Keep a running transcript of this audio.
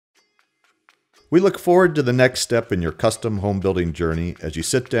We look forward to the next step in your custom home building journey as you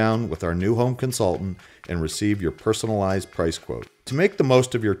sit down with our new home consultant and receive your personalized price quote. To make the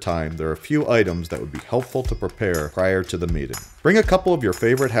most of your time, there are a few items that would be helpful to prepare prior to the meeting. Bring a couple of your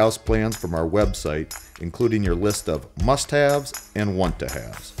favorite house plans from our website, including your list of must-haves and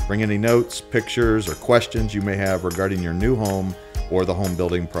want-to-haves. Bring any notes, pictures, or questions you may have regarding your new home or the home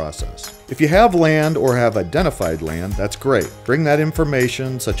building process. If you have land or have identified land, that's great. Bring that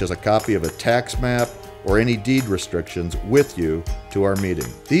information, such as a copy of a tax map or any deed restrictions, with you to our meeting.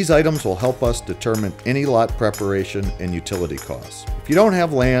 These items will help us determine any lot preparation and utility costs. If you don't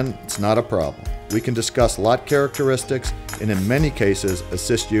have land, it's not a problem. We can discuss lot characteristics and in many cases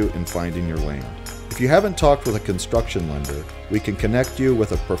assist you in finding your land. If you haven't talked with a construction lender, we can connect you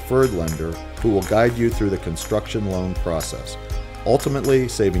with a preferred lender who will guide you through the construction loan process, ultimately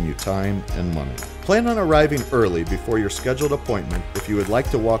saving you time and money. Plan on arriving early before your scheduled appointment if you would like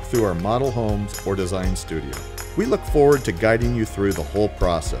to walk through our model homes or design studio. We look forward to guiding you through the whole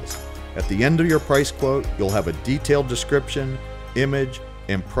process. At the end of your price quote, you'll have a detailed description, image,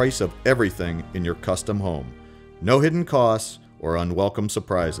 and price of everything in your custom home. No hidden costs or unwelcome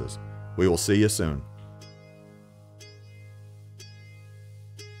surprises. We will see you soon.